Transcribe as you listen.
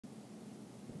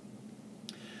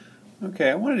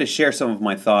Okay, I wanted to share some of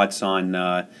my thoughts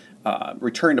on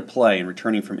return to play and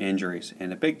returning from injuries.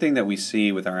 And a big thing that we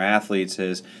see with our athletes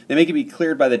is they may be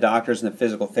cleared by the doctors and the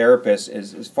physical therapists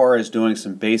as far as doing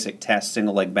some basic tests,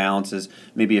 single leg balances,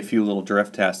 maybe a few little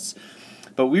drift tests.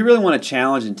 But we really want to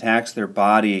challenge and tax their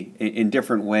body in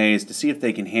different ways to see if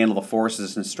they can handle the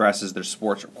forces and stresses their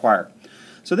sports require.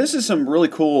 So this is some really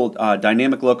cool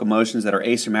dynamic locomotions that are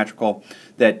asymmetrical,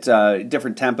 that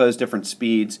different tempos, different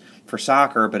speeds for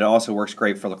soccer, but it also works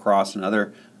great for lacrosse and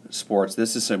other sports.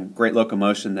 This is some great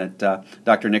locomotion that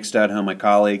Dr. Nick Studholme, my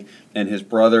colleague, and his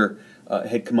brother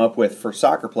had come up with for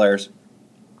soccer players,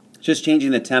 just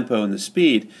changing the tempo and the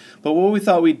speed. But what we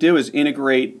thought we'd do is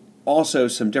integrate also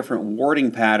some different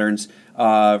warding patterns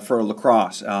for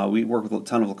lacrosse. We work with a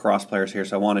ton of lacrosse players here,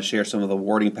 so I want to share some of the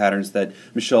warding patterns that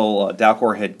Michelle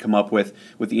Dalcour had come up with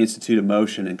the Institute of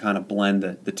Motion and kind of blend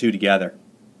the two together.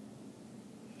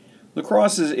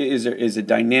 Lacrosse is a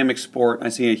dynamic sport. I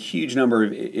see a huge number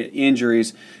of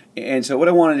injuries, and so what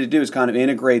I wanted to do is kind of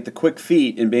integrate the quick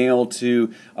feet and being able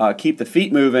to keep the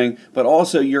feet moving, but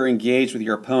also you're engaged with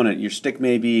your opponent. Your stick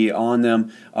may be on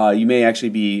them. You may actually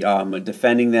be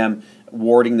defending them,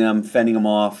 warding them, fending them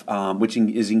off, which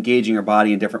is engaging your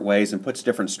body in different ways and puts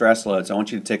different stress loads. I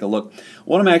want you to take a look.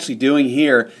 What I'm actually doing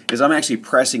here is I'm actually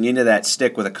pressing into that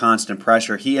stick with a constant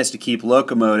pressure. He has to keep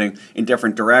locomoting in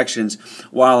different directions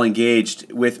while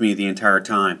engaged with me the entire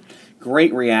time.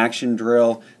 Great reaction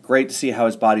drill. Great to see how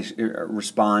his body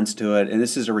responds to it. And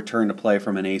this is a return to play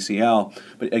from an ACL.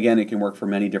 But again, it can work for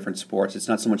many different sports. It's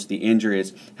not so much the injury,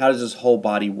 it's how does this whole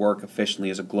body work efficiently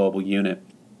as a global unit.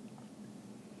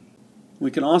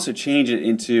 We can also change it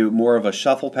into more of a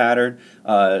shuffle pattern,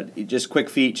 just quick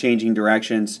feet changing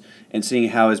directions and seeing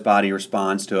how his body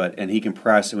responds to it. And he can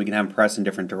press, and we can have him press in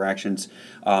different directions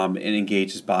and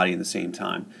engage his body at the same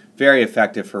time. Very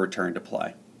effective for return to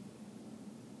play.